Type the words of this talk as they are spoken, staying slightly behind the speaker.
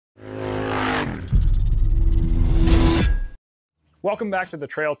Welcome back to the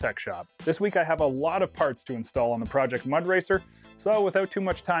Trail Tech Shop. This week I have a lot of parts to install on the Project Mud Racer, so without too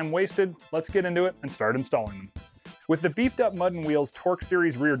much time wasted, let's get into it and start installing them. With the beefed up Mud & Wheels Torque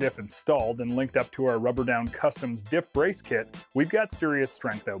Series rear diff installed and linked up to our Rubberdown Customs diff brace kit, we've got serious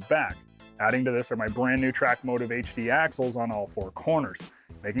strength out back. Adding to this are my brand new Track Motive HD axles on all four corners,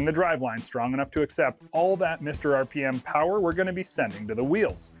 making the driveline strong enough to accept all that Mr. RPM power we're going to be sending to the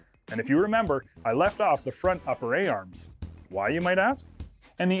wheels. And if you remember, I left off the front upper A-arms. Why, you might ask?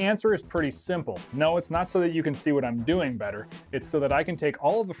 And the answer is pretty simple. No, it's not so that you can see what I'm doing better. It's so that I can take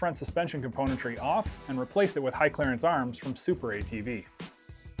all of the front suspension componentry off and replace it with high clearance arms from Super ATV.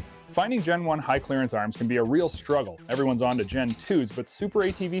 Finding Gen 1 high clearance arms can be a real struggle. Everyone's on to Gen 2s, but Super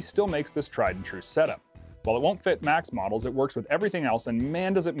ATV still makes this tried and true setup. While it won't fit max models, it works with everything else, and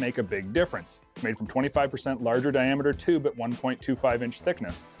man does it make a big difference. It's made from 25% larger diameter tube at 1.25 inch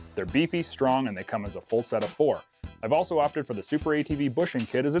thickness. They're beefy, strong, and they come as a full set of 4. I've also opted for the Super ATV bushing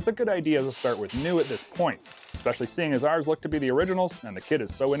kit as it's a good idea to start with new at this point, especially seeing as ours look to be the originals and the kit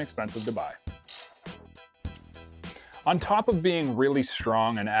is so inexpensive to buy. On top of being really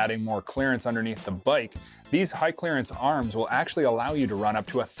strong and adding more clearance underneath the bike, these high clearance arms will actually allow you to run up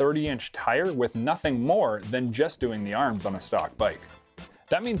to a 30-inch tire with nothing more than just doing the arms on a stock bike.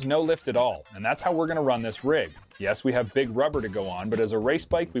 That means no lift at all, and that's how we're going to run this rig. Yes, we have big rubber to go on, but as a race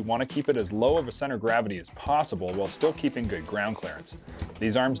bike, we want to keep it as low of a center of gravity as possible while still keeping good ground clearance.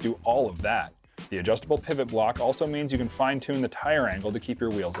 These arms do all of that. The adjustable pivot block also means you can fine-tune the tire angle to keep your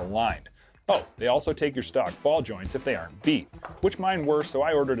wheels aligned. Oh, they also take your stock ball joints if they aren't beat, which mine were, so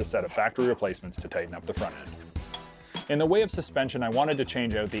I ordered a set of factory replacements to tighten up the front end. In the way of suspension, I wanted to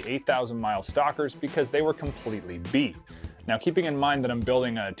change out the 8,000-mile stockers because they were completely beat. Now, keeping in mind that I'm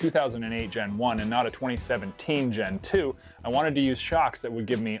building a 2008 Gen 1 and not a 2017 Gen 2, I wanted to use shocks that would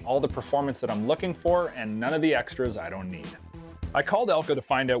give me all the performance that I'm looking for and none of the extras I don't need. I called Elka to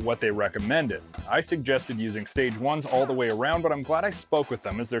find out what they recommended. I suggested using Stage 1s all the way around, but I'm glad I spoke with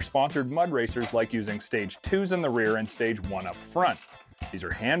them as their sponsored mud racers like using Stage 2s in the rear and Stage 1 up front. These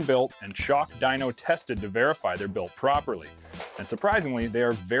are hand-built and shock dyno tested to verify they're built properly. And surprisingly, they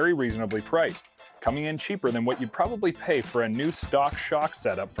are very reasonably priced, coming in cheaper than what you'd probably pay for a new stock shock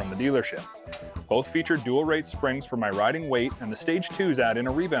setup from the dealership. Both feature dual rate springs for my riding weight, and the Stage 2s add in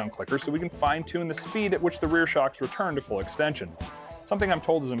a rebound clicker so we can fine-tune the speed at which the rear shocks return to full extension. Something I'm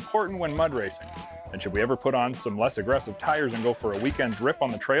told is important when mud racing. And should we ever put on some less aggressive tires and go for a weekend's rip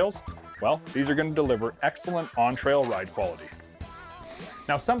on the trails? Well, these are going to deliver excellent on-trail ride quality.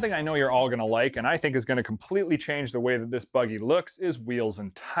 Now, something I know you're all going to like, and I think is going to completely change the way that this buggy looks, is wheels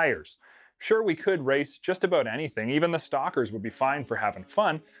and tires. Sure, we could race just about anything, even the stockers would be fine for having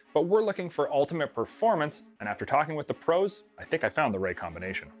fun, but we're looking for ultimate performance, and after talking with the pros, I think I found the right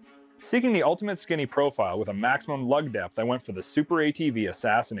combination. Seeking the ultimate skinny profile with a maximum lug depth, I went for the Super ATV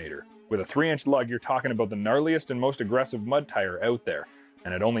Assassinator. With a 3-inch lug, you're talking about the gnarliest and most aggressive mud tire out there.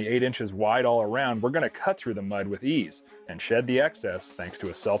 And at only 8 inches wide all around, we're going to cut through the mud with ease and shed the excess thanks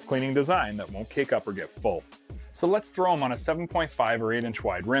to a self-cleaning design that won't cake up or get full. So let's throw them on a 7.5 or 8 inch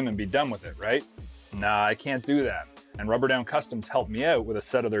wide rim and be done with it, right? Nah, I can't do that. And Rubberdown Customs helped me out with a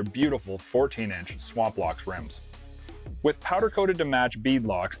set of their beautiful 14-inch Swamp-Lox rims. With powder-coated to match bead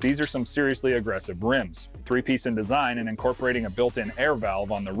locks, these are some seriously aggressive rims. 3-piece in design and incorporating a built-in air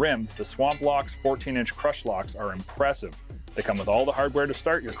valve on the rim, the Swamp-Lox 14-inch crush locks are impressive. They come with all the hardware to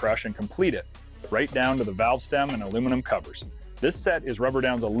start your crush and complete it, right down to the valve stem and aluminum covers. This set is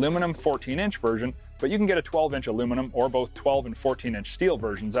Rubberdown's aluminum 14-inch version, but you can get a 12-inch aluminum or both 12 and 14-inch steel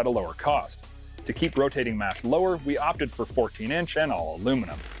versions at a lower cost. To keep rotating mass lower, we opted for 14-inch and all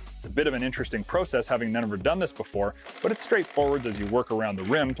aluminum. It's a bit of an interesting process having never done this before, but it's straightforward as you work around the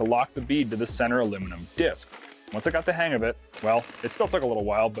rim to lock the bead to the center aluminum disc. Once I got the hang of it, well, it still took a little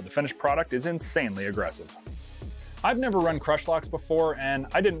while, but the finished product is insanely aggressive. I've never run crush locks before, and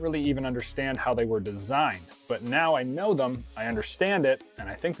I didn't really even understand how they were designed, but now I know them, I understand it, and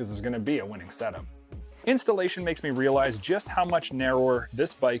I think this is going to be a winning setup. Installation makes me realize just how much narrower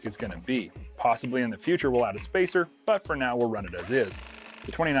this bike is going to be. Possibly in the future we'll add a spacer, but for now we'll run it as is.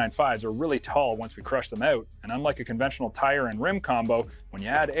 The 29.5s are really tall once we crush them out, and unlike a conventional tire and rim combo, when you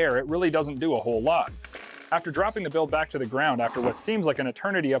add air it really doesn't do a whole lot. After dropping the build back to the ground after what seems like an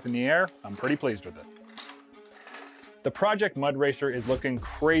eternity up in the air, I'm pretty pleased with it. The Project Mud Racer is looking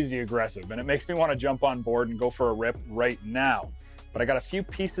crazy aggressive, and it makes me want to jump on board and go for a rip right now. But I got a few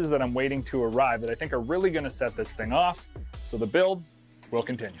pieces that I'm waiting to arrive that I think are really going to set this thing off, so the build will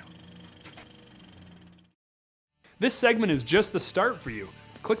continue. This segment is just the start for you.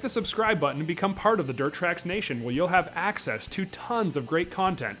 Click the subscribe button and become part of the Dirt Trax Nation, where you'll have access to tons of great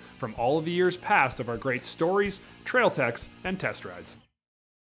content from all of the years past of our great stories, trail techs, and test rides.